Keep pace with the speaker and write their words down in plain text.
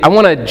I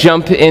want to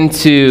jump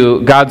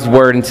into God's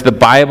Word, into the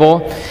Bible,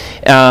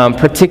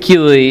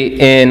 particularly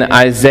in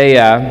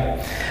Isaiah.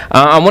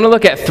 I want to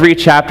look at 3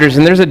 chapters,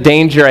 and there's a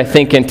danger, I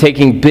think, in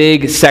taking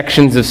big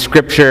sections of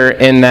Scripture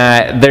in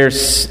that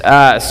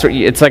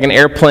it's like an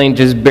airplane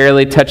just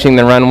barely touching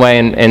the runway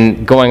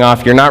and going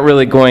off. You're not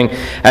really going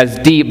as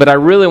deep, but I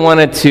really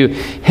wanted to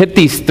hit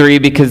these 3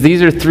 because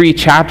these are 3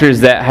 chapters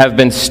that have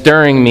been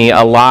stirring me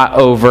a lot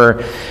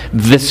over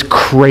this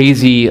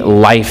crazy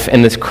life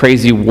and this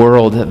crazy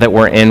world that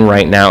we're in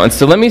right now. And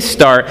so let me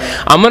start.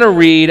 I'm going to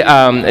read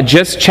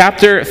just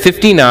chapter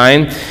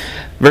 59,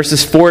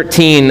 verses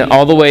 14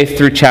 all the way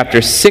through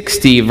chapter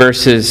 60,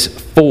 verses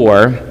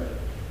 4.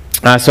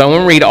 So I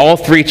won't read all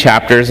 3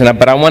 chapters,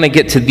 but I want to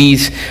get to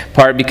these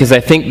part because I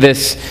think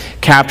this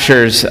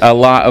captures a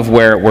lot of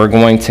where we're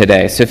going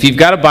today. So if you've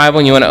got a Bible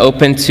and you want to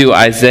open to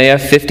Isaiah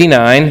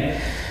 59,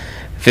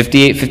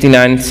 58,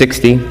 59, and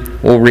 60,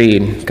 we'll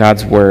read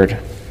God's Word.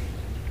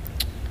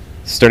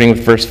 Starting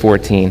with verse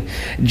 14.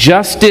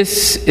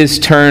 Justice is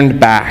turned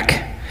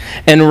back,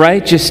 and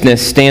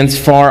righteousness stands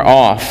far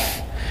off.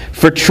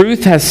 For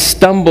truth has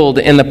stumbled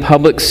in the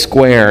public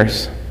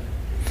squares,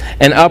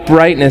 and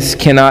uprightness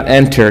cannot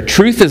enter.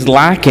 Truth is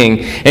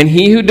lacking, and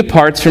he who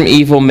departs from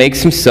evil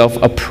makes himself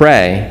a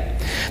prey.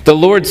 The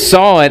Lord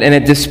saw it, and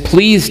it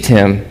displeased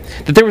him,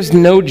 that there was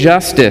no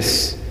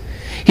justice.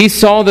 He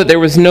saw that there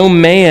was no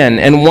man,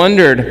 and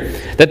wondered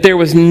that there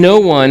was no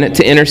one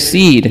to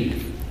intercede.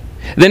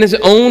 Then his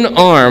own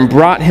arm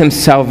brought him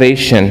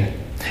salvation,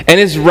 and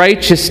his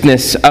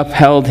righteousness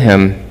upheld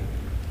him.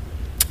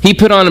 He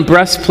put on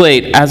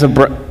righteousness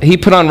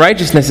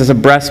as a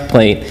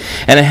breastplate,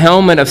 and a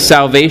helmet of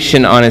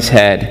salvation on his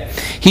head.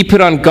 He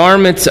put on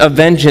garments of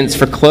vengeance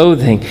for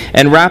clothing,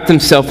 and wrapped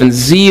himself in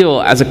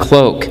zeal as a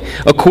cloak.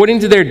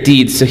 According to their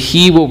deeds, so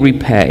he will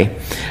repay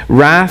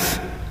wrath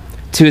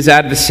to his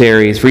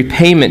adversaries,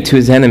 repayment to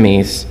his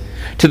enemies.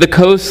 To the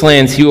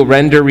coastlands he will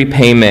render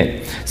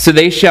repayment. So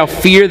they shall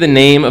fear the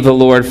name of the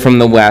Lord from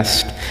the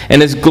west,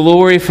 and his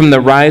glory from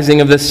the rising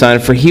of the sun.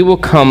 For he will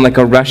come like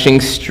a rushing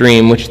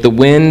stream, which the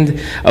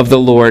wind of the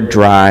Lord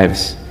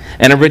drives.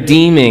 And a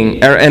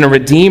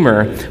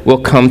redeemer will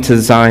come to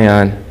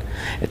Zion,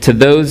 to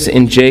those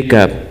in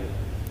Jacob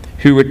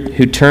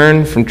who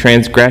turn from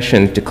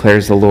transgression,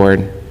 declares the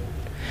Lord.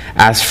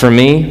 As for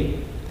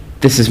me,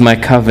 this is my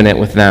covenant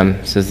with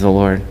them, says the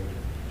Lord.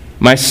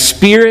 My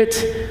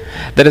spirit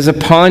that is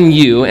upon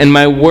you, and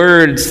my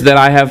words that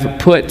I have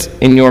put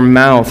in your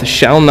mouth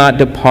shall not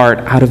depart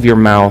out of your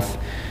mouth,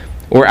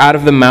 or out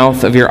of the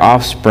mouth of your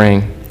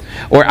offspring,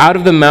 or out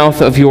of the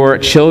mouth of your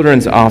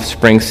children's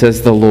offspring,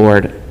 says the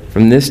Lord,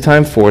 from this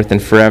time forth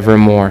and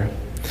forevermore.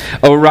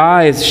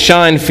 Arise,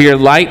 shine, for your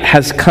light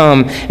has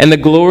come, and the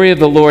glory of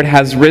the Lord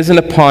has risen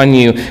upon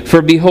you.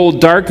 For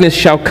behold, darkness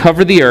shall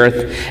cover the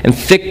earth, and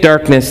thick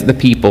darkness the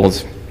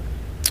peoples.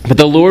 But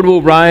the Lord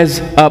will rise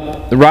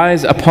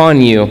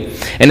upon you,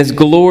 and his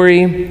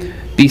glory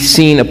be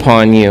seen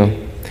upon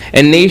you.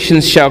 And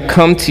nations shall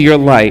come to your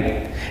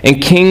light,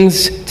 and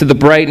kings to the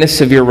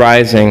brightness of your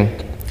rising.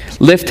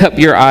 Lift up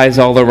your eyes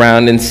all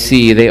around and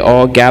see, they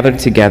all gather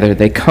together,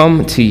 they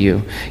come to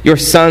you. Your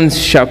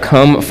sons shall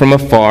come from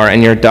afar,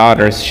 and your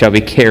daughters shall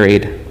be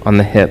carried on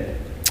the hip.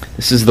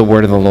 This is the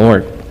word of the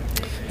Lord.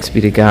 Thanks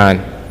be to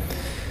God.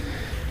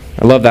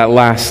 I love that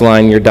last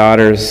line, your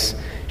daughters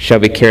shall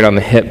be carried on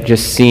the hip.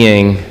 Just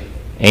seeing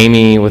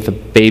Amy with a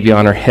baby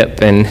on her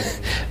hip and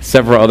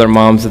several other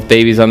moms with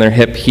babies on their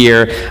hip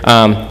here.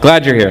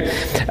 Glad you're here.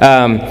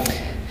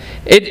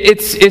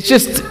 It's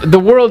just, the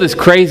world is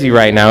crazy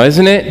right now,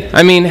 isn't it?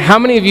 I mean, how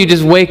many of you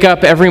just wake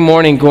up every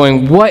morning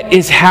going, what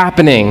is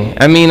happening?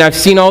 I mean, I've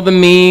seen all the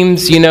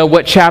memes,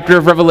 what chapter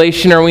of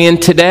Revelation are we in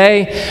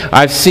today?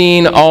 I've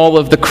seen all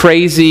of the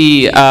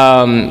crazy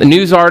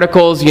news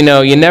articles, you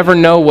never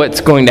know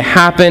what's going to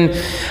happen.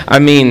 I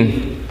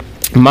mean,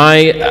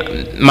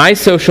 my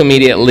social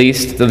media, at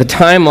least, the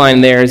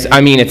timeline there is,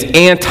 it's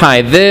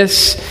anti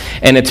this,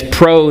 and it's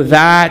pro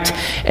that,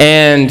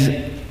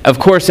 and of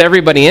course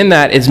everybody in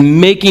that is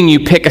making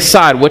you pick a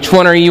side. Which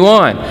one are you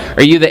on?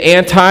 Are you the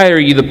anti, or are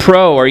you the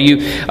pro? Are you,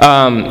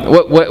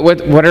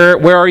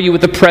 where are you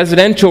with the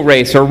presidential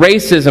race, or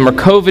racism, or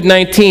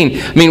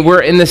COVID-19?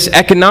 We're in this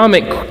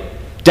economic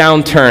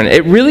downturn.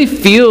 It really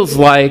feels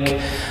like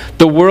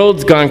the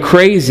world's gone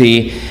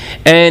crazy.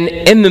 And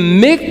in the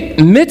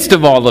midst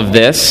of all of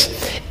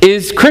this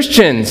is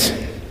Christians.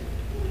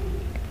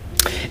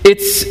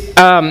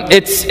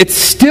 It's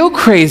still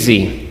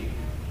crazy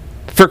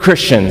for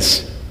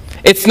Christians.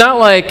 It's not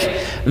like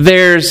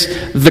there's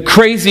the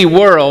crazy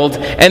world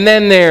and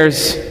then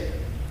there's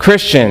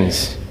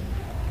Christians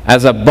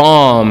as a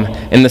bomb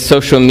in the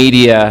social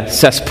media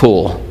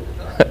cesspool,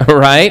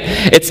 right?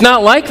 It's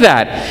not like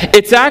that.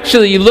 It's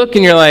actually, you look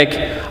and you're like,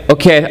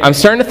 okay, I'm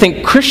starting to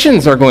think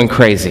Christians are going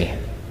crazy.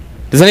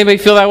 Does anybody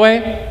feel that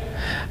way?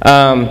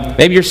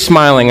 Maybe you're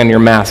smiling on your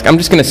mask. I'm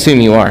just going to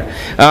assume you are.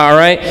 All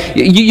right?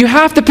 You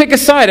have to pick a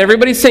side.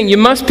 Everybody's saying you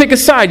must pick a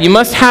side. You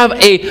must have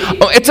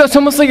it's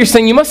almost like you're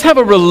saying you must have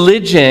a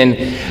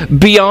religion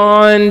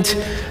beyond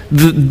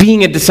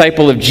being a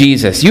disciple of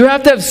Jesus. You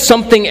have to have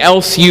something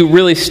else you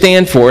really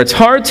stand for. It's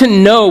hard to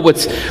know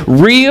what's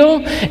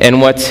real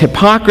and what's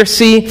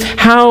hypocrisy,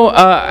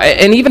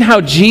 and even how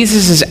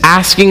Jesus is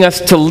asking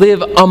us to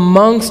live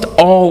amongst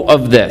all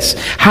of this,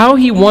 how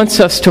he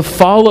wants us to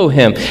follow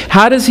him.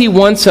 How does he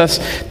want us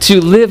to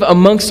live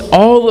amongst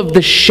all of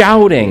the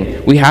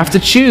shouting? We have to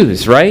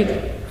choose,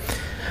 right?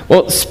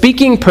 Well,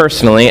 speaking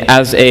personally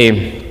as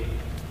a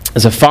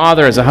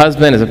father, as a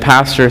husband, as a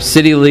pastor,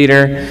 city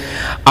leader,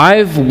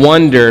 I've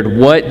wondered,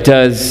 what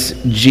does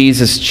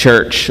Jesus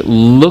Church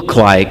look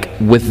like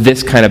with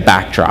this kind of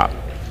backdrop?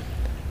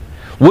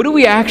 What are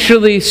we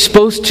actually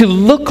supposed to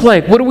look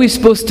like? What are we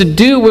supposed to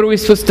do? What are we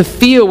supposed to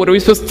feel? What are we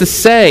supposed to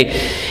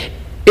say?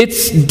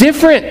 It's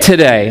different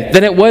today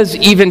than it was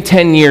even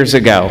 10 years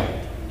ago.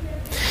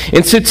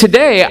 And so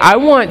today, I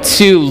want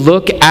to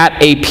look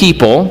at a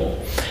people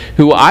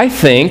who I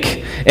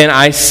think and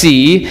I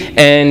see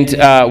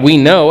and we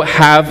know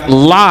have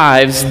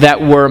lives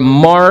that were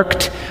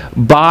marked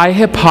by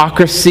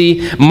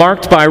hypocrisy,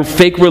 marked by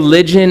fake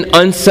religion,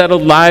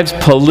 unsettled lives,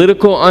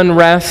 political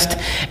unrest.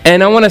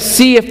 And I want to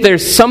see if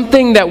there's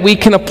something that we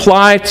can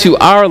apply to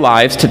our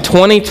lives, to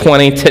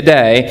 2020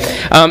 today.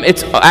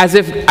 It's as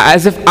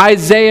if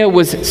Isaiah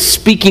was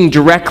speaking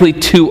directly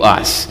to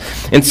us.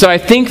 And so I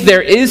think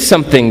there is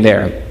something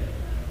there.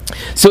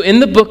 So in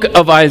the book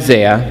of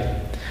Isaiah,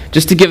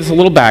 just to give us a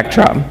little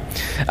backdrop,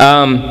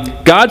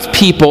 God's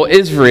people,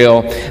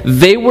 Israel,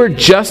 they were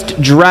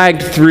just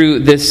dragged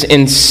through this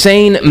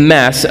insane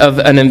mess of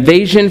an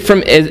invasion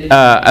from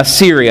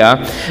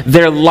Assyria.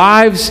 Their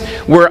lives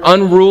were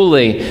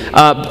unruly.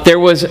 There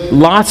was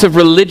lots of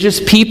religious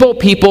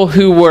people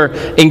who were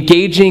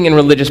engaging in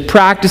religious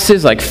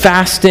practices like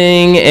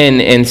fasting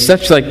and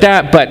such like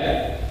that,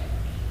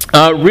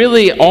 but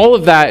really all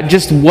of that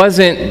just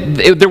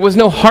there was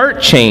no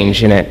heart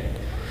change in it.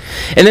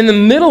 And in the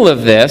middle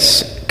of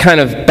this kind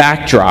of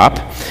backdrop,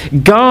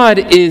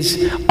 God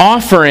is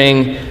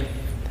offering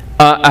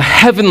a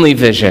heavenly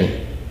vision.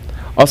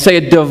 I'll say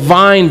a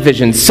divine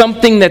vision,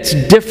 something that's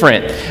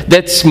different,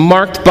 that's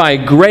marked by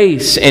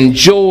grace and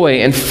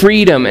joy and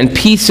freedom and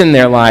peace in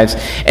their lives.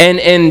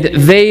 And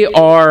they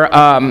are,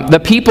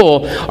 the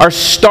people are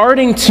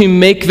starting to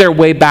make their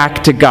way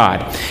back to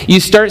God. You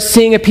start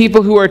seeing a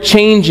people who are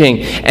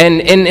changing, and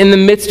in the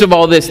midst of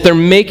all this, they're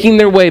making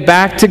their way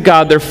back to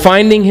God. They're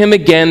finding him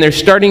again. They're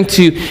starting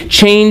to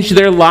change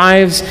their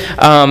lives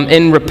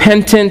in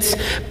repentance.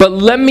 But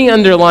let me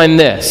underline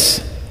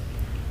this.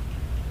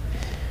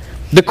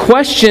 The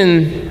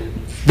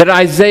question that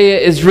Isaiah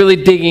is really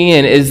digging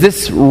in, is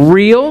this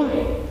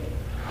real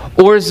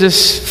or is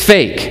this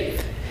fake?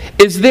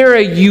 Is there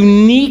a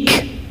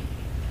unique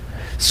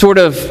sort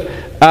of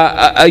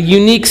a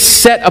unique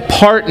set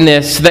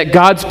apartness that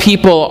God's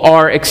people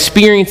are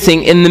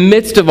experiencing in the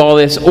midst of all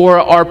this, or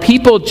are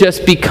people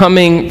just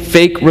becoming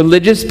fake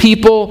religious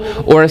people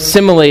or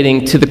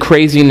assimilating to the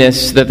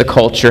craziness that the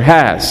culture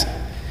has?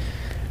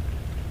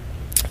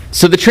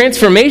 So the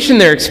transformation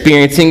they're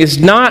experiencing is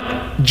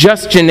not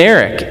just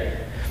generic.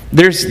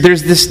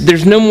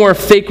 There's no more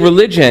fake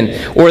religion,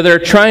 or they're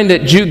trying to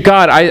juke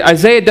God.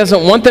 Isaiah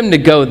doesn't want them to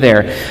go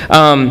there.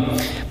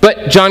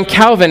 But John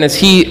Calvin, as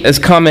he is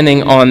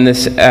commenting on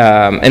this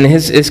in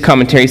his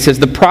commentary, says,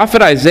 the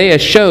prophet Isaiah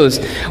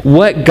shows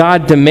what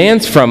God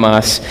demands from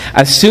us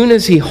as soon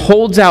as he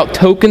holds out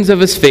tokens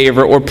of his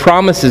favor or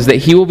promises that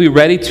he will be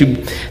ready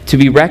to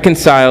be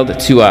reconciled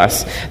to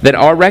us, that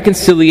our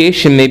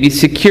reconciliation may be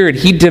secured.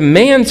 He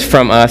demands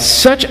from us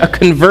such a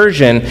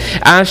conversion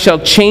as shall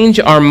change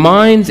our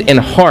minds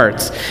and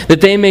hearts, that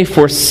they may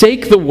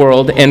forsake the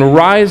world and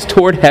rise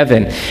toward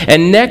heaven.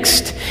 And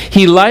next,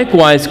 he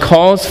likewise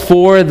calls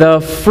for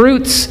the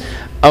fruits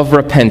of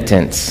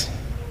repentance.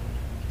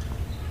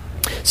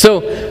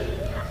 So,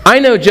 I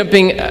know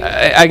jumping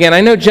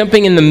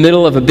in the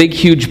middle of a big,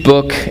 huge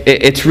book,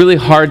 it's really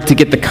hard to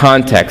get the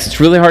context. It's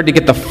really hard to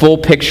get the full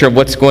picture of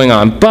what's going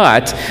on.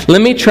 But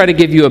let me try to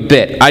give you a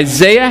bit.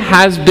 Isaiah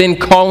has been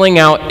calling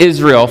out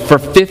Israel for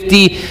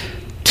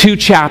 52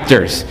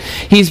 chapters.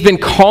 He's been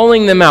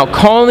calling them out,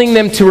 calling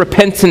them to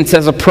repentance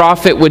as a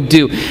prophet would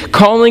do,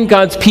 calling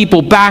God's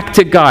people back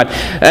to God,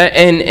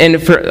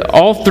 and for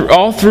all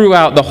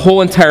throughout the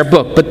whole entire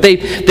book. But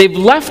they've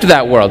left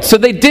that world. So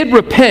they did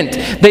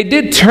repent. They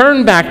did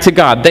turn back to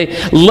God. They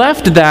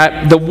left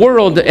the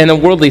world in a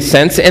worldly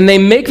sense, and they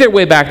make their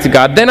way back to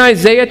God. Then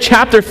Isaiah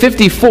chapter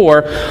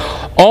 54,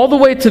 all the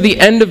way to the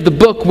end of the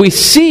book, we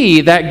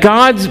see that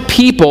God's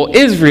people,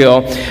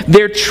 Israel,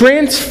 they're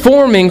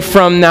transforming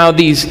from now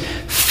these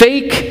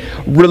fake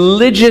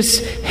religious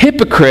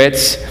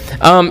hypocrites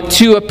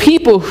to a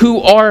people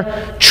who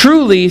are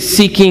truly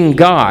seeking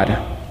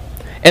God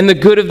and the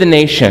good of the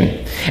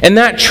nation. And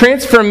that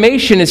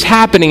transformation is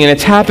happening, and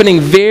it's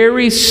happening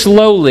very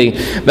slowly.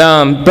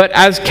 But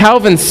as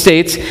Calvin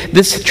states,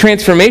 this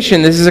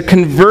transformation, this is a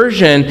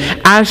conversion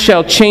as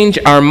shall change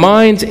our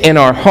minds and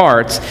our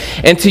hearts.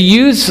 And to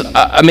use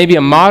maybe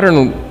a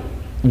modern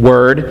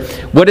word,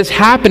 what is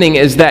happening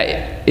is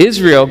that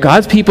Israel,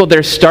 God's people,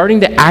 they're starting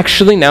to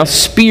actually now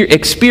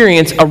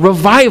experience a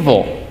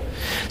revival.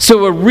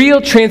 So a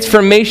real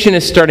transformation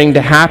is starting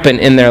to happen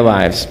in their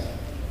lives.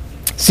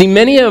 See,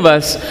 many of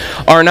us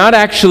are not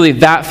actually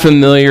that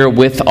familiar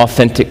with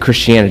authentic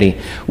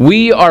Christianity.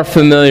 We are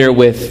familiar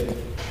with,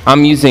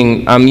 I'm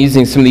using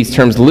some of these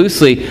terms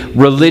loosely,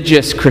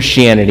 religious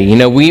Christianity. You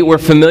know, we're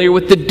familiar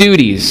with the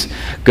duties.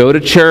 Go to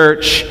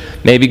church,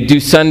 maybe do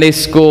Sunday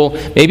school,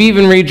 maybe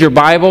even read your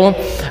Bible,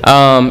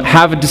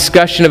 have a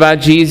discussion about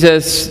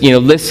Jesus,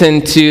 listen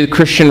to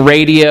Christian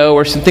radio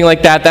or something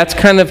like that. That's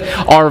kind of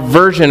our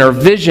version or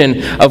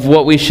vision of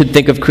what we should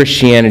think of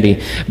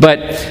Christianity.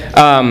 But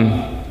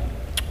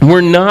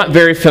we're not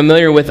very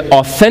familiar with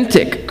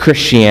authentic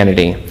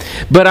Christianity.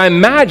 But I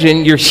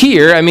imagine you're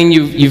here. I mean,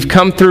 you've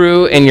come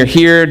through and you're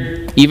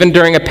here even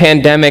during a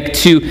pandemic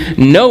to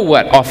know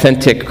what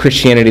authentic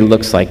Christianity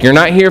looks like. You're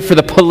not here for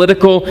the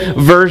political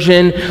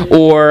version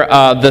or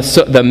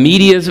the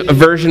media's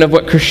version of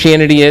what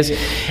Christianity is.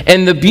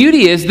 And the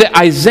beauty is that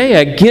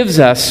Isaiah gives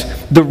us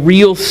the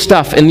real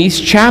stuff. And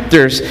these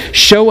chapters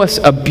show us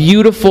a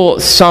beautiful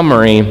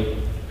summary.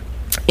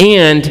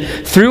 And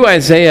through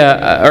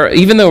Isaiah, or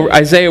even though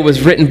Isaiah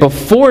was written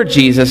before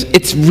Jesus,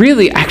 it's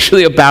really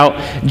actually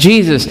about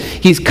Jesus.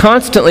 He's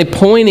constantly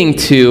pointing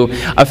to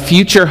a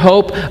future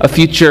hope, a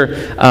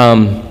future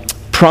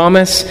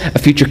promise, a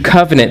future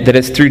covenant that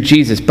is through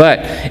Jesus. But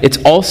it's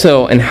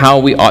also in how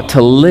we ought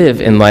to live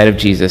in light of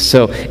Jesus.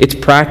 So it's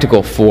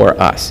practical for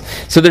us.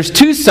 So there's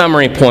two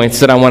summary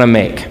points that I want to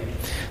make.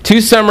 Two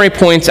summary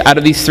points out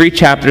of these three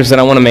chapters that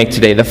I want to make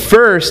today. The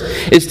first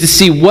is to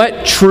see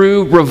what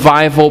true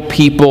revival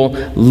people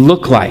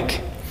look like.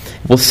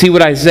 We'll see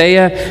what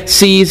Isaiah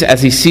sees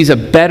as he sees a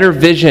better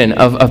vision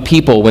of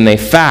people when they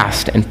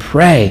fast and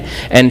pray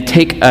and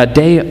take a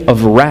day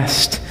of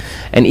rest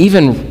and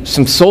even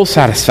some soul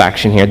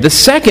satisfaction here. The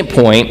second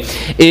point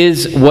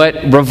is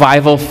what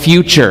revival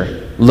future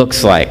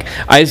looks like.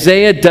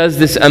 Isaiah does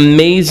this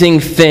amazing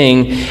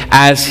thing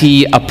as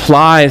he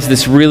applies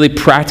this really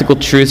practical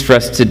truth for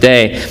us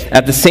today.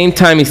 At the same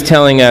time, he's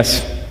telling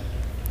us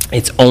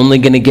it's only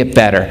going to get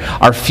better.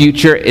 Our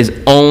future is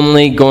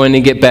only going to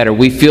get better.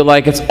 We feel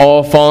like it's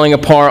all falling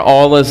apart,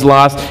 all is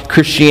lost.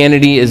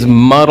 Christianity is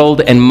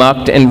muddled and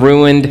mucked and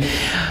ruined.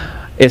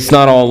 It's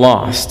not all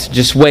lost.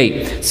 Just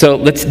wait. So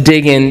let's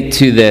dig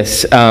into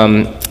this.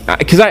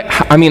 Because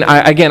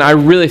I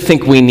really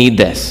think we need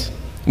this.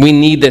 We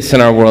need this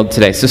in our world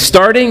today. So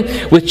starting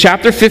with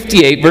chapter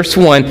 58, verse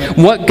 1,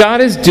 what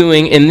God is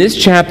doing in this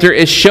chapter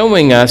is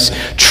showing us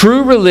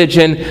true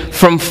religion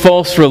from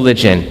false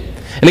religion.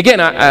 And again,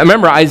 I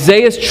remember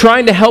Isaiah is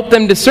trying to help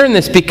them discern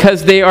this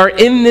because they are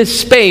in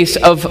this space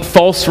of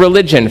false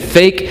religion,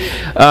 fake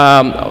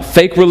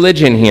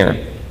religion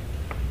here.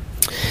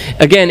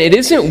 Again, it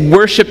isn't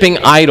worshiping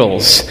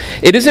idols.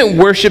 It isn't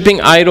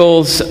worshiping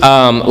idols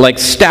like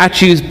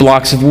statues,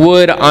 blocks of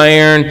wood,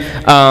 iron,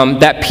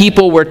 that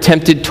people were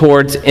tempted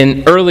towards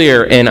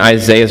earlier in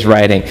Isaiah's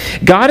writing.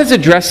 God is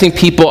addressing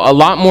people a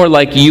lot more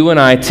like you and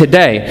I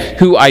today,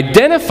 who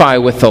identify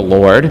with the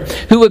Lord,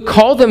 who would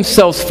call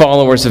themselves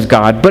followers of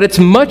God, but it's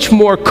much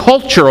more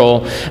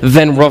cultural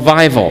than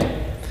revival.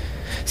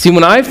 See,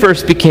 when I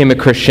first became a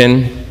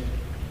Christian,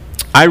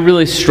 I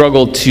really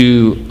struggled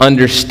to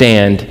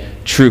understand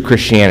true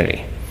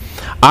Christianity.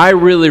 I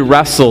really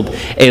wrestled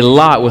a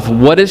lot with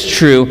what is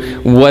true,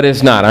 what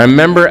is not. I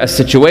remember a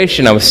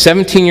situation, I was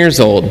 17 years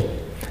old,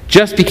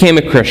 just became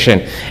a Christian,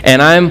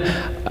 and I'm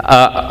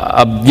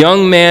a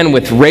young man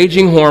with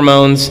raging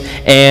hormones,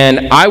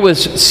 and I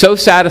was so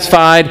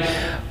satisfied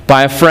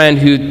by a friend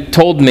who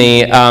told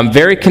me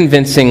very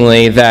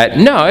convincingly that,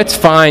 no, it's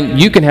fine,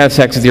 you can have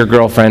sex with your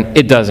girlfriend,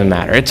 it doesn't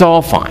matter, it's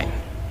all fine.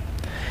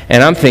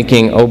 And I'm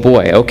thinking, oh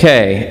boy,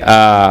 okay,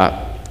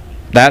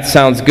 that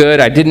sounds good.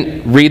 I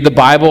didn't read the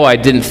Bible. I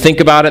didn't think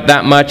about it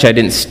that much. I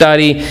didn't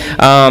study.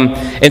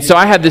 And so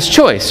I had this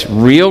choice,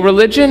 real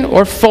religion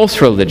or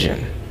false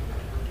religion.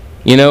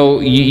 You know,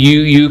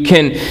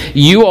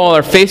 you all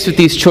are faced with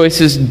these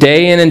choices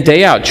day in and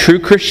day out. True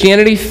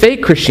Christianity,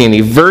 fake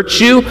Christianity,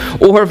 virtue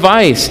or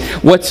vice.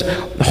 What's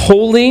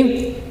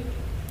holy?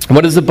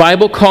 What is the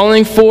Bible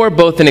calling for,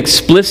 both in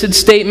explicit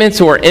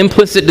statements or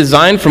implicit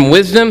design from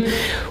wisdom?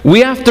 We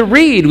have to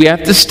read, we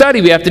have to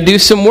study, we have to do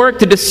some work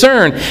to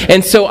discern.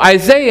 And so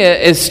Isaiah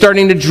is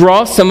starting to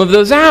draw some of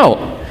those out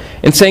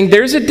and saying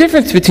there's a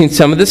difference between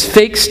some of this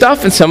fake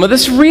stuff and some of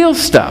this real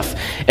stuff.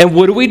 And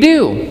what do we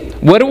do?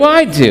 What do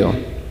I do?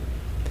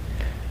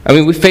 I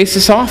mean, we face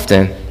this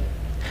often.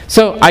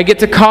 So I get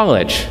to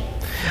college.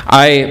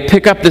 I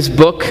pick up this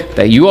book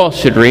that you all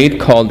should read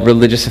called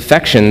Religious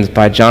Affections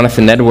by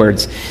Jonathan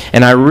Edwards.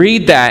 And I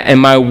read that and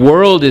my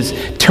world is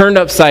turned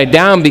upside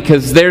down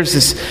because there's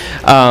this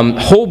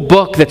whole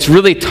book that's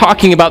really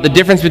talking about the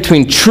difference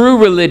between true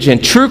religion,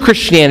 true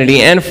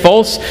Christianity, and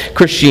false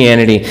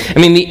Christianity. I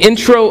mean, the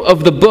intro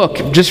of the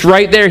book, just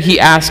right there, he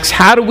asks,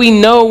 how do we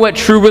know what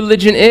true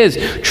religion is?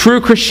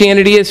 True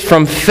Christianity is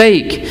from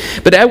fake.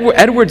 But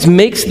Edwards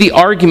makes the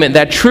argument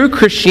that true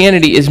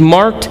Christianity is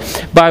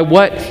marked by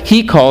what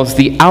he calls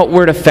the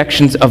outward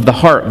affections of the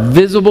heart,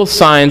 visible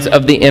signs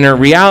of the inner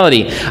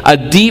reality, a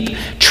deep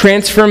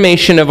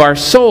transformation of our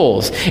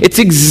souls. It's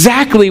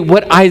exactly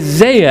what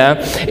Isaiah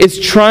is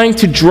trying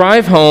to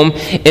drive home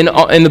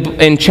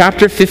in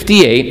chapter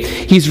 58.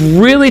 He's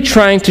really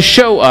trying to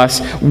show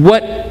us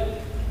what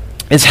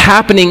is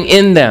happening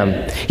in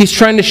them. He's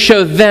trying to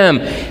show them,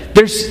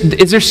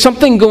 is there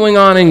something going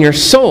on in your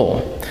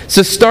soul?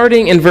 So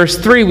starting in verse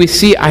 3, we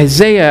see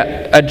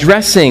Isaiah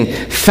addressing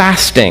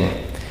fasting.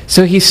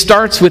 So he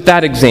starts with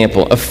that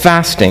example of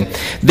fasting.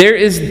 There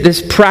is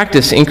this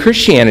practice in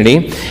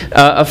Christianity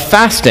of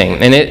fasting,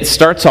 and it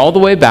starts all the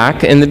way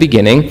back in the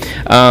beginning,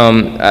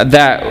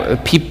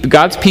 that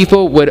God's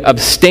people would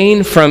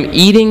abstain from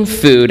eating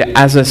food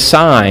as a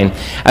sign,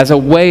 as a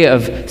way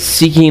of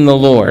seeking the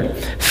Lord.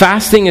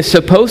 Fasting is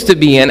supposed to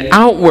be an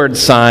outward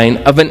sign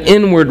of an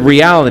inward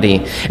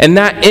reality, and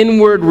that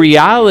inward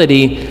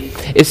reality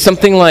is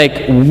something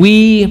like,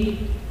 we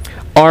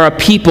are a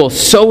people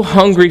so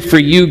hungry for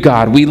you,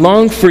 God. We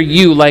long for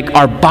you like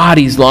our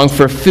bodies long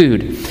for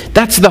food.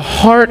 That's the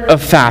heart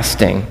of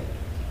fasting.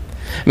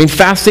 I mean,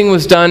 fasting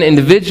was done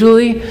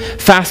individually,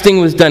 fasting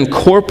was done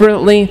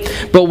corporately,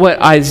 but what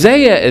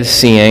Isaiah is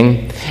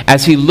seeing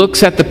as he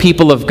looks at the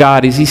people of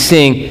God is he's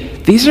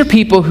seeing these are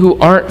people who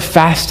aren't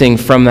fasting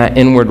from that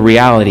inward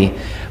reality,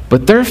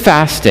 but they're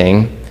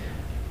fasting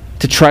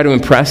to try to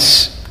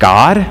impress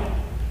God,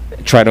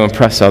 try to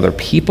impress other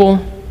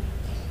people.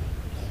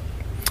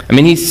 I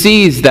mean, he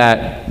sees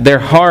that their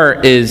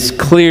heart is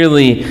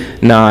clearly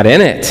not in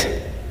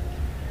it.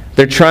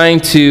 They're trying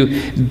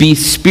to be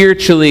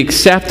spiritually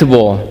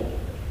acceptable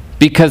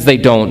because they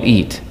don't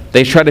eat.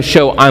 They try to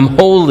show, I'm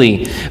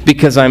holy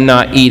because I'm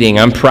not eating.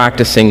 I'm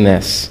practicing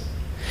this.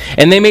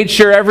 And they made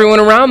sure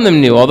everyone around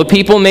them knew. All the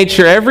people made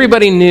sure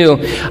everybody knew,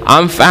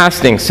 I'm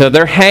fasting. So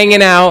they're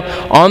hanging out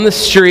on the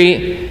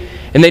street,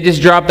 and they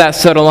just drop that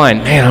subtle line,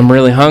 man, I'm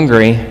really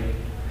hungry.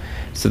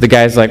 So the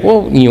guy's like,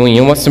 well, you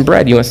want some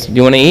bread? You want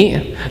to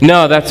eat?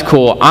 No, that's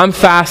cool. I'm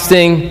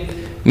fasting.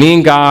 Me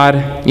and God,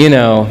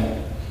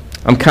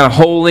 I'm kind of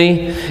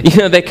holy.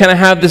 They kind of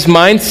have this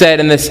mindset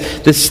and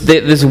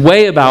this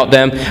way about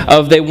them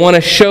of they want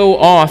to show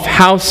off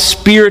how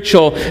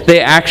spiritual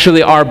they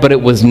actually are, but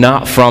it was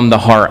not from the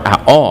heart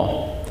at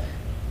all.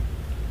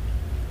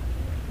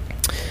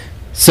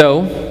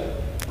 So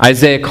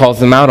Isaiah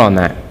calls them out on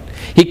that.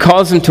 He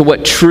calls them to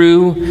what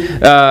true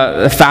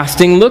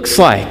fasting looks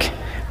like.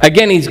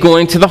 Again, he's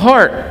going to the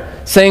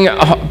heart, saying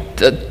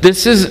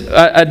this is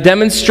a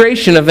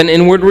demonstration of an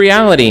inward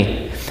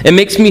reality. It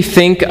makes me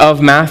think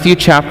of Matthew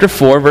chapter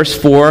 4, verse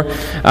 4.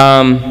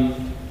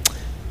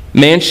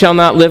 Man shall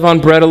not live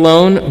on bread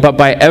alone, but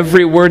by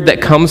every word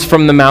that comes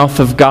from the mouth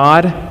of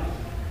God.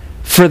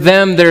 For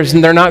them,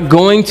 they're not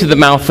going to the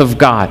mouth of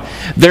God.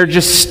 They're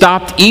just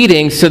stopped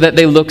eating so that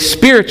they look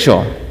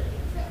spiritual.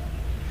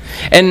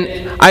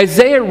 And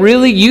Isaiah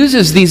really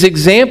uses these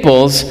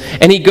examples,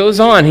 and he goes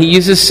on. He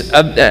uses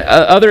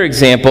other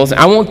examples.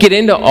 I won't get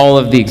into all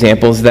of the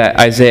examples that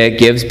Isaiah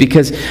gives,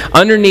 because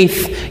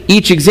underneath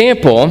each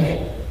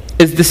example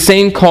is the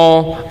same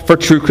call for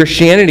true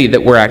Christianity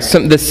that we're at.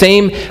 The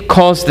same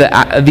calls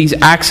these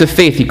acts of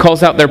faith. He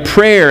calls out their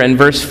prayer in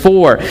verse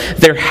 4,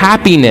 their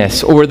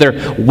happiness, or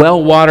their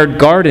well-watered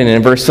garden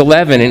in verse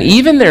 11, and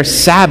even their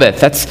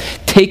Sabbath. That's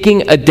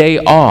taking a day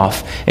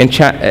off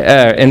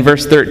in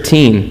verse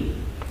 13.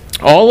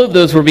 All of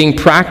those were being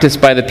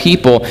practiced by the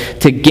people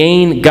to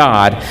gain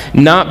God,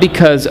 not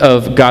because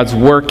of God's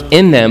work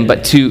in them,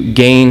 but to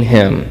gain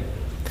Him.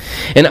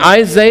 And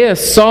Isaiah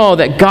saw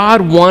that God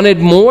wanted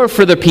more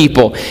for the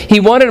people. He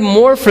wanted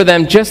more for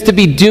them just to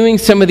be doing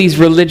some of these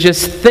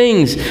religious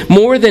things,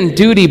 more than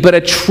duty, but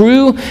a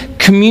true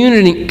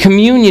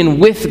communion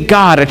with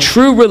God, a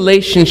true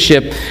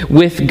relationship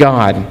with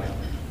God.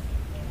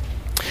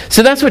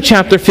 So that's what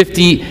chapter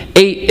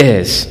 58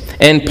 is,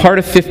 and part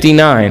of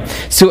 59.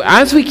 So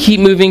as we keep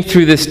moving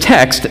through this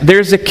text,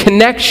 there's a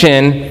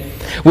connection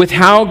with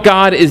how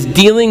God is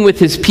dealing with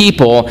His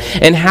people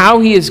and how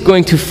He is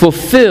going to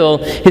fulfill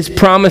His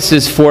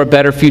promises for a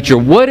better future.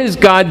 What does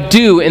God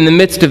do in the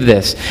midst of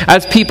this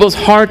as people's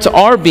hearts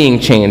are being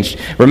changed?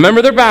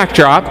 Remember their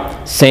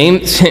backdrop,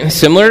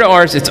 similar to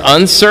ours. It's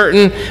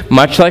uncertain,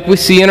 much like we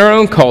see in our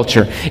own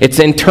culture. It's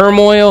in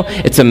turmoil.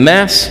 It's a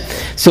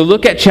mess. So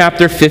look at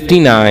chapter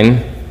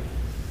 59,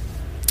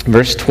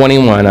 verse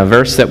 21, a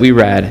verse that we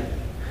read.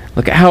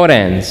 Look at how it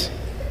ends.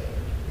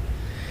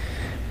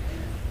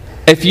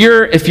 If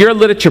you're a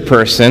literature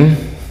person,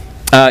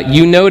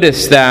 you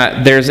notice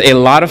that there's a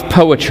lot of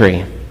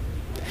poetry.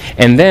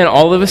 And then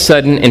all of a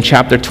sudden in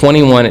chapter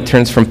 21, it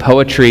turns from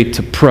poetry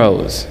to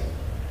prose.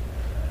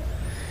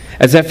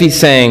 As if he's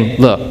saying,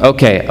 look,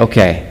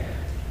 okay.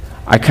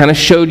 I kind of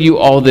showed you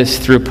all this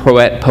through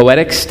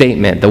poetic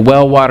statement, the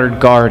well-watered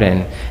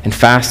garden and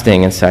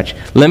fasting and such.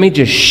 Let me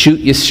just shoot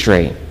you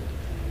straight.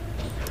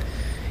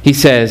 He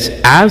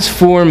says, as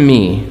for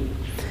me,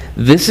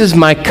 This is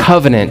my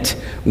covenant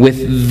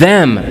with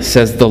them,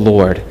 says the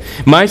Lord.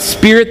 My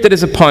spirit that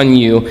is upon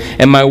you,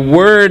 and my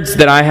words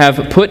that I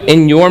have put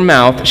in your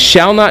mouth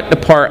shall not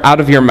depart out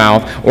of your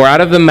mouth, or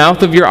out of the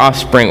mouth of your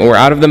offspring, or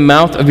out of the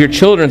mouth of your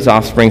children's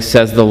offspring,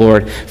 says the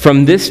Lord,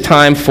 from this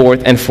time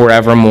forth and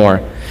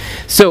forevermore.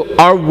 So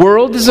our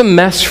world is a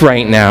mess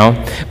right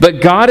now, but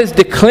God is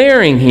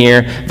declaring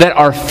here that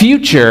our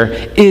future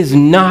is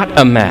not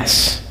a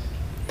mess.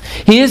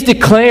 He is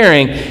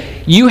declaring,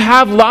 you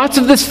have lots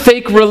of this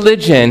fake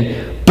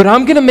religion, but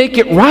I'm going to make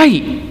it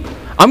right.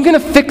 I'm going to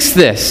fix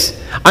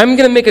this. I'm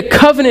going to make a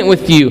covenant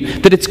with you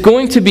that it's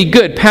going to be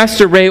good.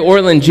 Pastor Ray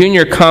Orland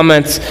Jr.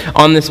 comments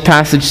on this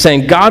passage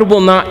saying, God will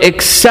not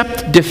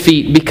accept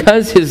defeat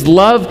because his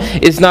love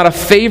is not a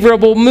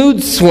favorable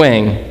mood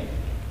swing.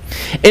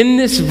 In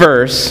this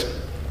verse,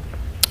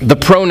 the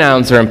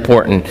pronouns are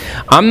important.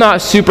 I'm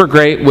not super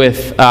great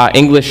with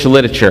English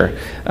literature.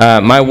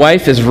 My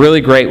wife is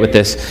really great with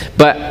this,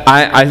 but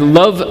I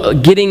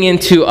love getting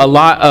into a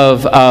lot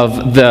of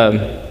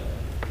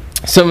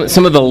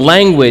some of the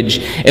language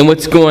and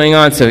what's going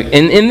on. So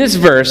in this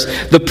verse,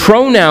 the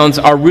pronouns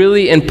are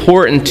really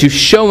important to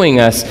showing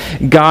us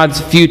God's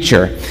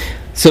future.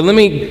 So let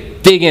me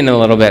dig in a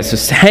little bit.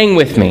 So hang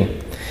with me.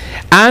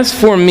 As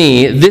for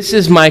me, this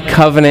is my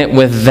covenant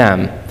with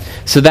them.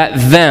 So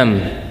that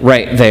them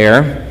right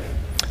there,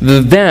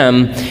 the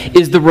them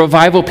is the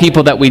revival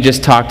people that we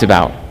just talked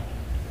about.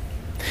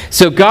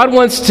 So God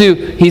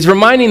he's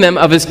reminding them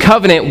of his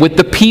covenant with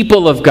the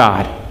people of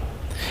God.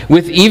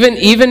 With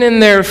even in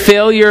their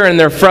failure and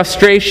their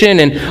frustration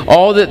and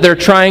all that they're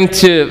trying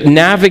to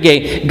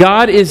navigate,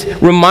 God is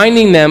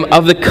reminding them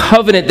of the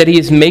covenant that he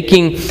is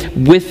making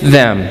with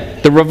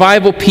them. The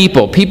revival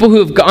people who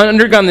have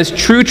undergone this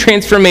true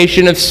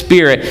transformation of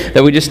spirit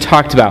that we just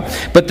talked about.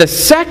 But the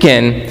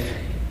second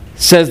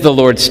says the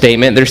Lord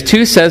statement. There's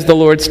two says the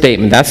Lord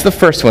statement. That's the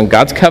first one.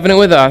 God's covenant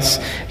with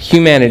us,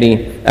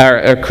 humanity,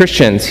 or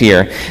Christians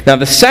here. Now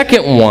the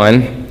second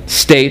one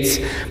states,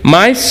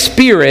 my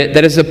spirit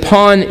that is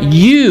upon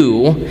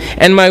you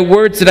and my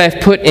words that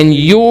I've put in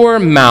your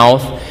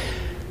mouth.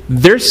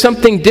 There's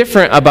something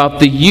different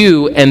about the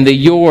you and the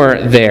your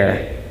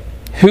there.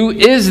 Who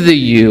is the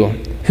you?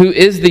 Who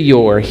is the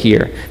your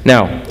here?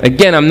 Now,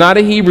 again, I'm not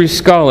a Hebrew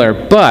scholar,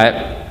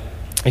 but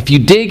if you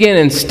dig in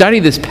and study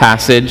this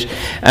passage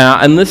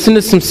and listen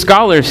to some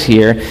scholars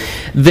here,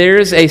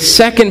 there's a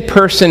second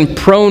person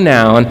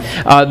pronoun.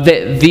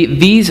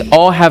 These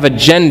all have a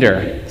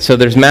gender. So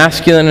there's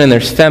masculine and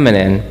there's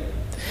feminine.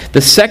 The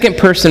second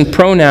person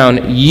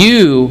pronoun,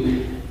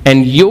 you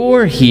and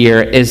your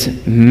here,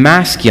 is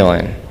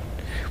masculine,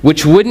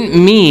 which wouldn't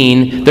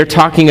mean they're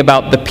talking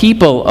about the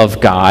people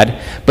of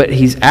God, but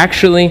he's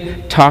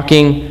actually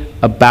talking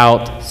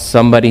about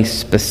somebody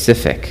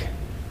specific.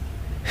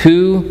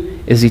 Who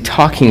is he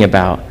talking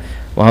about?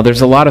 Well,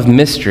 there's a lot of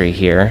mystery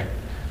here.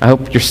 I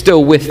hope you're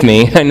still with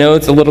me. I know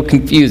it's a little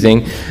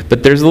confusing,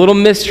 but there's a little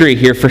mystery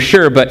here for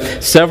sure.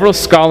 But several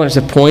scholars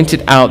have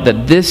pointed out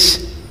that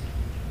this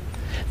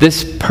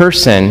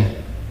person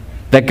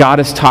that God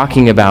is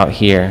talking about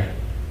here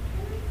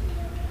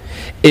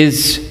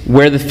is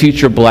where the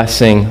future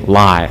blessing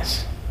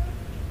lies.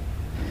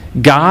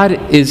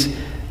 God is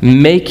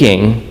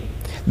making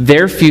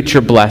their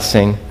future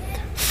blessing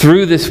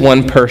through this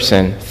one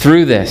person,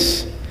 through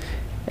this.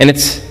 And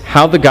it's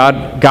how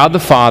God the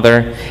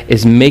Father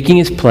is making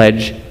his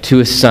pledge to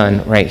his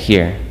Son right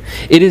here.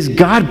 It is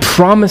God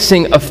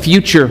promising a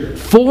future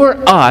for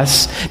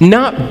us,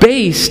 not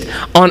based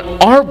on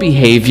our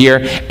behavior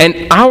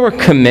and our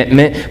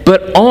commitment,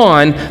 but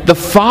on the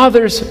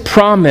Father's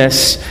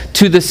promise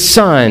to the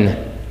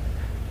Son,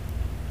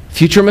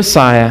 future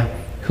Messiah,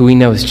 who we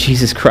know is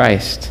Jesus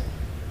Christ.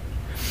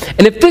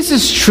 And if this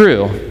is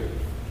true,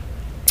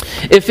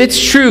 if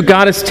it's true,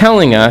 God is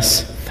telling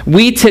us,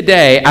 we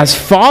today, as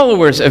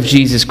followers of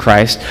Jesus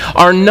Christ,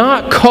 are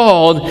not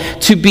called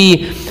to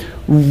be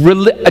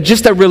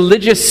just a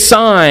religious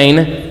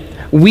sign.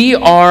 We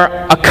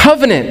are a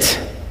covenant.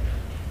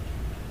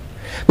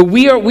 But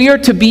we are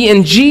to be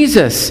in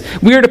Jesus.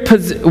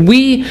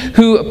 We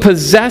who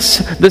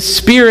possess the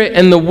Spirit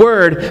and the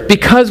Word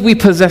because we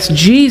possess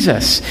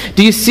Jesus.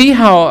 Do you see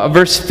how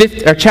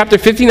chapter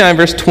 59,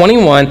 verse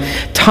 21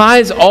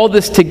 ties all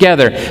this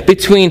together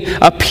between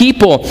a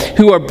people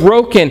who are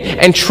broken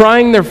and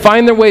trying to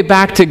find their way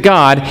back to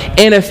God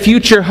and a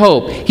future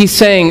hope? He's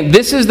saying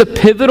this is the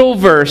pivotal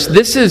verse.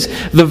 This is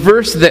the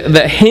verse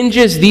that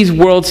hinges these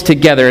worlds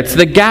together. It's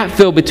the gap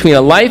fill between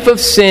a life of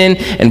sin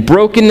and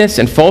brokenness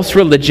and false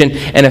religion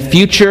and a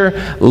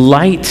future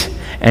light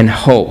and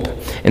hope.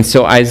 And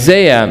so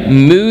Isaiah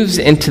moves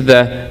into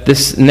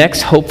this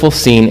next hopeful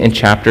scene in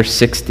chapter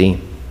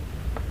 60,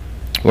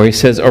 where he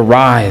says,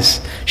 "Arise,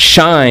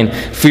 shine,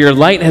 for your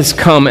light has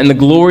come, and the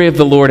glory of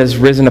the Lord has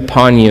risen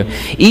upon you."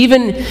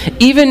 Even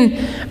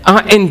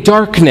in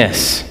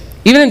darkness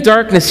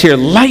here,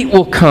 light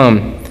will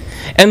come.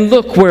 And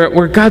look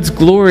where God's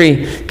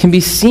glory can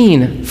be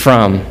seen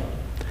from.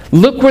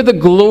 Look where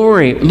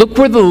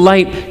the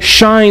light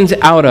shines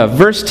out of.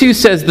 Verse 2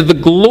 says that the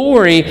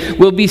glory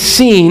will be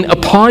seen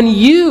upon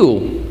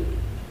you.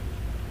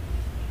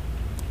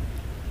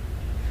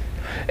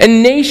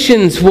 And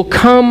nations will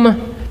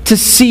come to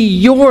see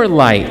your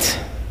light.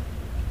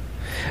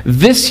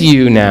 This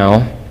you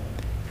now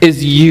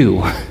is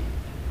you.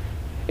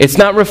 It's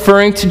not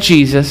referring to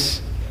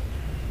Jesus.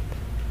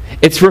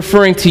 It's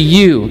referring to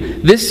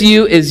you. This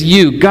you is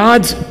you,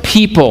 God's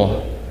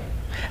people,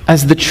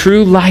 as the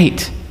true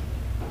light.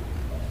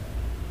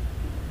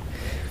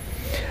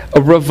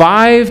 A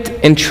revived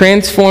and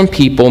transformed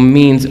people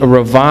means a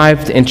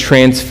revived and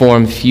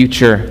transformed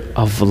future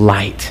of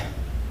light.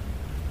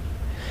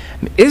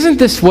 Isn't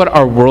this what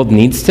our world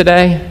needs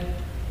today?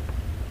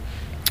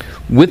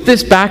 With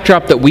this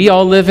backdrop that we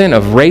all live in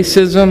of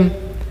racism,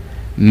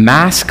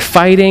 mask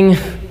fighting,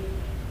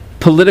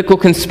 political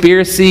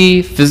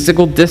conspiracy,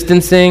 physical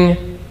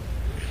distancing,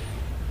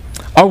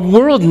 our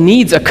world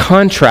needs a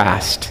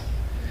contrast.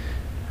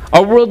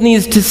 Our world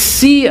needs to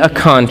see a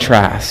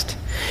contrast.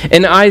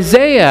 And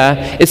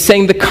Isaiah is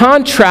saying the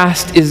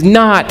contrast is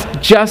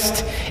not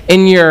just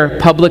in your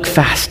public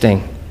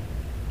fasting,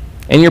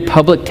 in your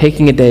public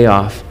taking a day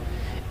off.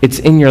 It's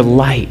in your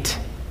light.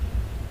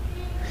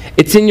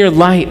 It's in your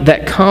light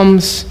that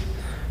comes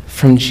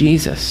from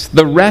Jesus.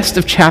 The rest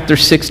of chapter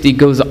 60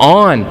 goes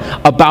on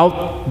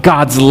about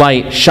God's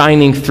light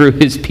shining through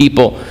his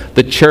people,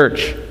 the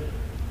church.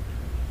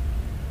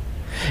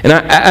 And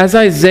as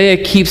Isaiah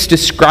keeps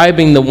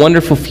describing the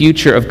wonderful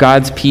future of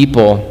God's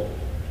people,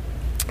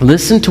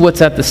 listen to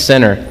what's at the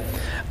center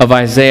of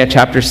Isaiah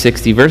chapter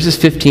 60, verses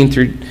 15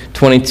 through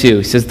 22.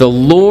 He says, "The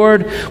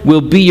Lord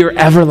will be your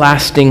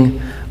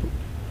everlasting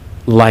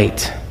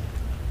light,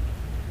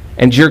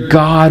 and your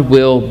God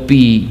will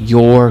be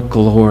your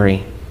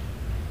glory."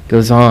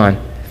 Goes on,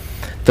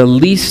 "The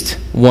least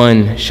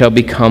one shall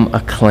become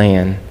a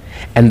clan,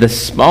 and the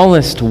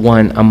smallest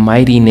one a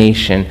mighty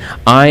nation.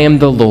 I am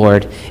the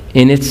Lord.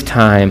 In its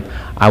time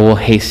I will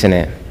hasten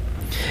it."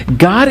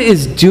 God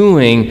is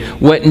doing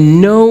what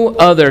no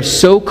other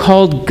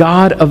so-called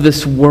God of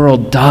this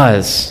world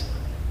does.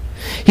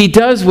 He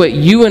does what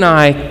you and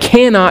I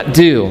cannot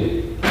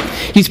do.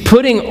 He's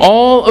putting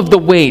all of the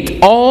weight,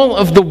 all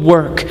of the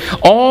work,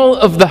 all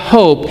of the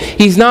hope.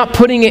 He's not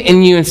putting it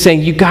in you and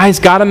saying, you guys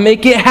got to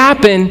make it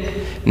happen.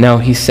 No,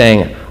 he's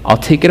saying, I'll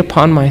take it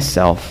upon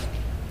myself.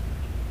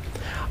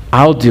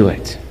 I'll do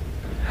it.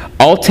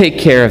 I'll take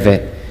care of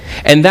it.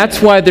 And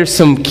that's why there's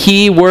some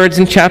key words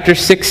in chapter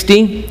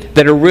 60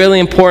 that are really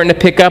important to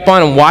pick up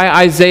on, and why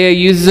Isaiah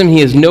uses them. He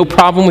has no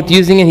problem with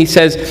using it.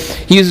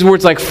 He uses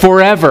words like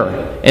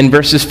forever in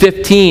verses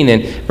 15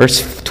 and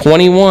verse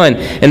 21,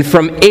 and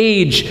from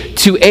age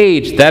to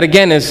age. That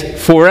again is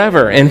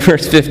forever in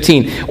verse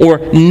 15, or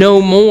no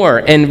more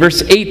in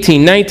verse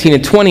 18, 19,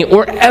 and 20,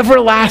 or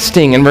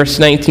everlasting in verse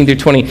 19 through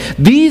 20.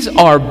 These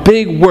are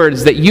big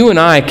words that you and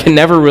I can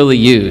never really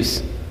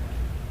use.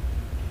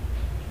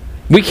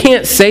 We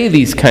can't say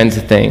these kinds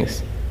of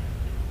things.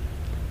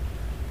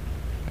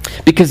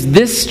 Because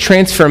this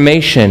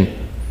transformation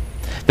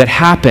that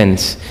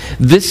happens,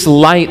 this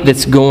light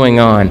that's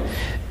going on,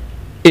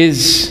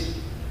 it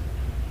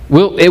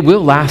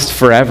will last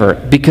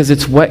forever, because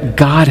it's what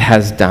God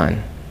has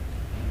done.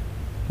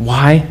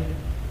 Why?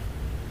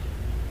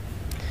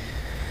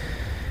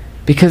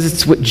 Because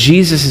it's what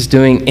Jesus is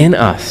doing in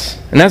us.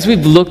 And as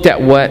we've looked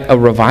at what a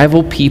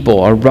revived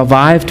people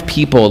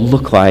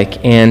look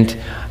like, and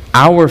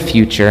our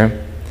future,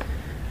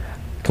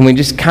 can we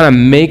just kind of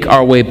make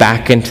our way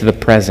back into the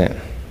present?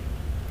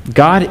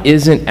 God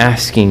isn't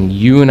asking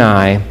you and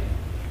I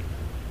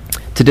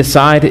to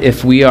decide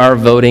if we are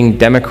voting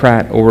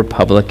Democrat or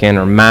Republican,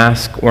 or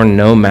mask or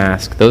no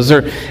mask. Those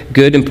are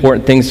good,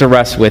 important things to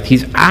wrestle with.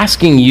 He's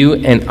asking you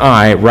and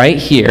I right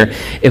here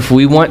if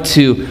we want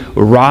to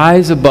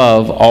rise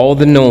above all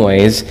the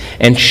noise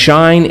and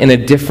shine in a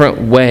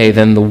different way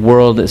than the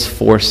world is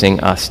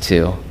forcing us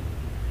to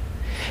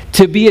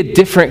be a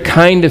different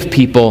kind of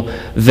people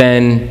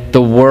than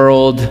the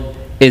world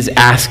is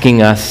asking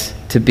us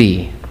to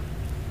be.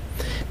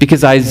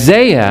 Because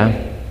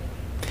Isaiah,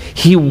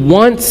 he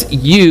wants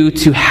you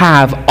to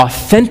have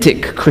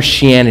authentic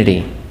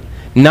Christianity,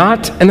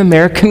 not an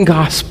American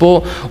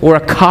gospel or a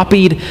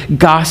copied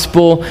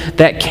gospel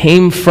that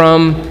came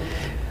from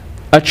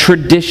a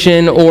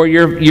tradition or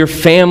your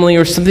family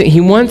or something.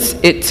 He wants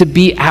it to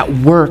be at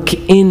work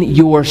in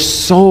your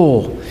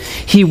soul.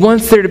 He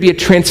wants there to be a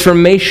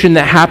transformation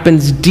that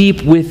happens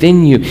deep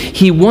within you.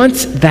 He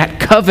wants that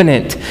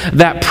covenant,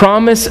 that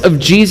promise of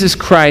Jesus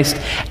Christ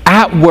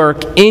at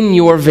work in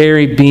your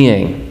very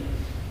being.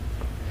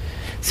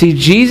 See,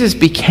 Jesus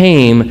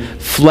became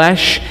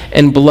flesh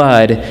and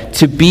blood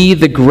to be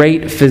the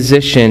great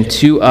physician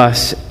to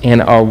us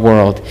and our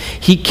world.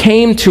 He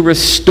came to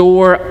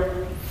restore,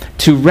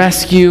 to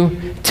rescue,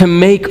 to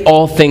make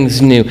all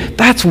things new.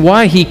 That's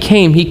why he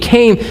came. He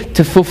came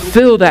to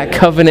fulfill that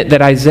covenant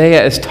that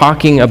Isaiah is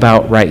talking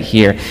about right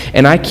here.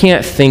 And I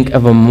can't think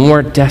of a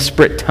more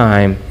desperate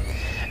time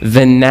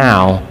than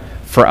now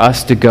for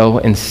us to go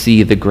and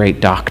see the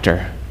great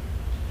doctor.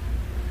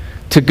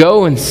 to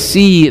go and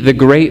see the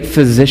great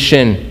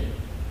physician.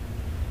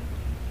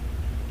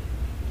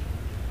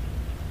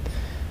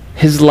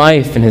 His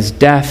life and his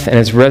death and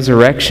his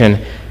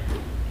resurrection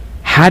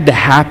had to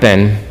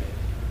happen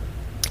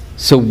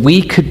so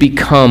we could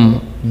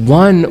become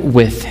one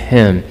with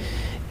him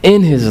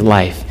in his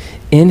life,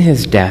 in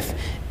his death,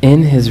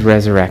 in his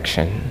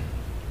resurrection.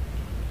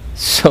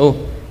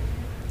 So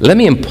let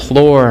me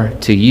implore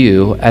to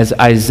you, as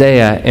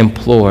Isaiah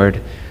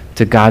implored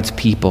to God's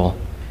people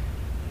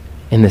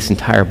in this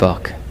entire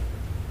book.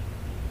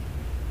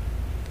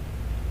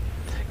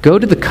 Go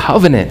to the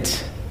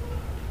covenant.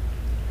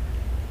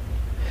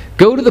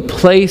 Go to the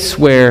place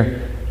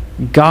where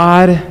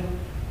God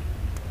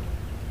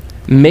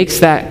makes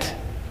that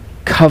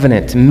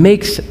covenant,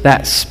 makes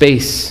that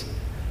space.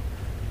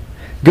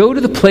 Go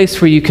to the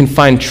place where you can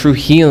find true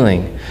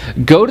healing.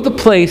 Go to the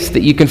place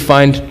that you can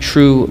find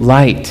true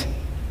light.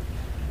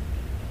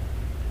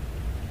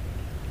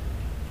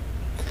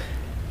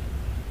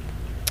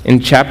 In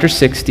chapter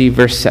 60,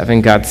 verse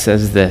 7, God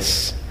says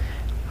this.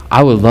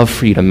 I would love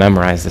for you to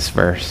memorize this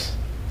verse.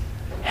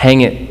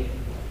 Hang it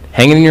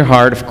in your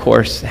heart, of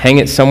course. Hang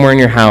it somewhere in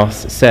your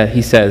house.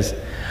 He says,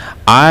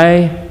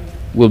 I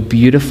will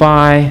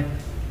beautify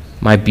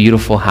my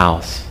beautiful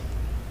house.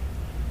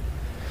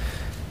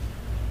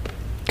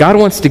 God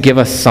wants to give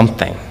us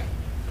something.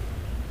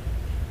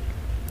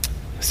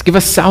 Let's give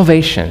us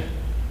salvation,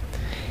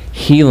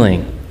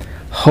 healing,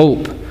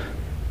 hope.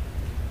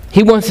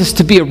 He wants us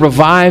to be a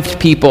revived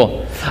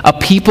people, a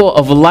people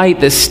of light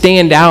that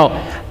stand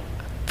out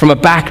from a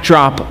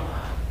backdrop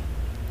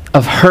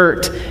of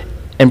hurt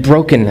and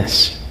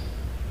brokenness.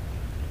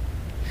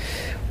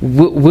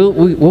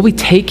 Will we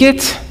take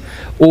it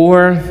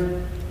or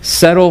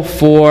settle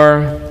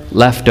for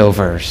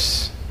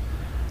leftovers?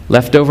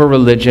 Leftover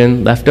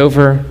religion,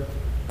 leftover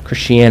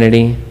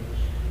Christianity.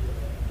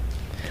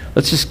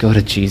 Let's just go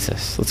to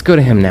Jesus. Let's go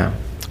to him now.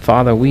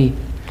 Father, we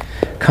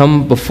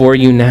come before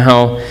you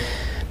now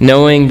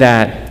knowing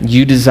that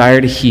you desire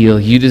to heal,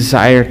 you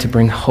desire to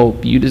bring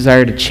hope, you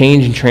desire to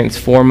change and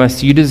transform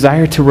us, you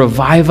desire to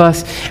revive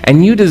us,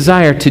 and you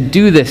desire to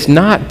do this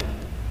not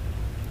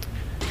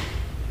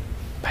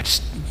by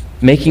just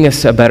making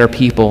us a better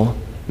people,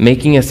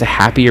 making us a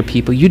happier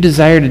people. You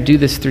desire to do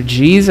this through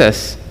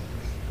Jesus.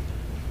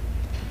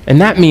 And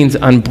that means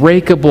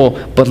unbreakable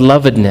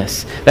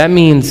belovedness. That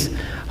means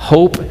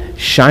hope,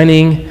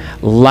 shining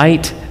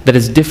light that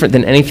is different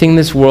than anything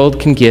this world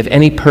can give,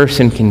 any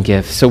person can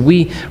give. So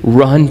we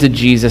run to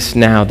Jesus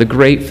now, the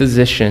great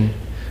physician,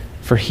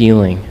 for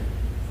healing.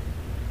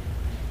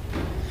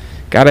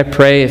 God, I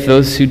pray if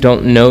those who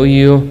don't know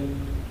you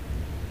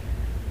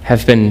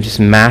have been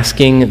just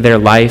masking their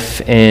life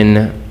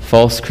in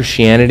false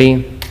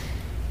Christianity,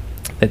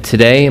 that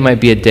today might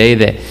be a day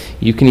that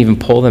you can even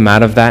pull them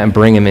out of that and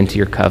bring them into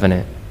your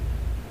covenant.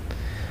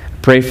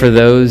 Pray for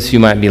those who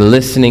might be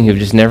listening who've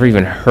just never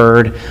even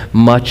heard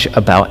much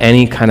about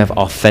any kind of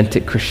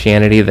authentic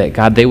Christianity, that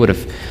God, they would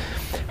have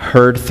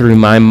heard through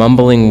my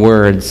mumbling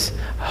words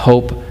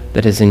hope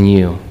that is in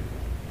you.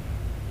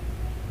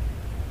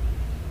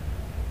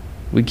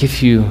 We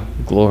give you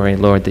glory,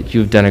 Lord, that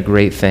you've done a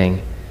great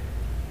thing.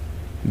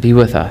 Be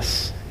with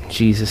us. In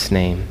Jesus'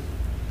 name,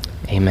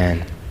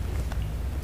 amen.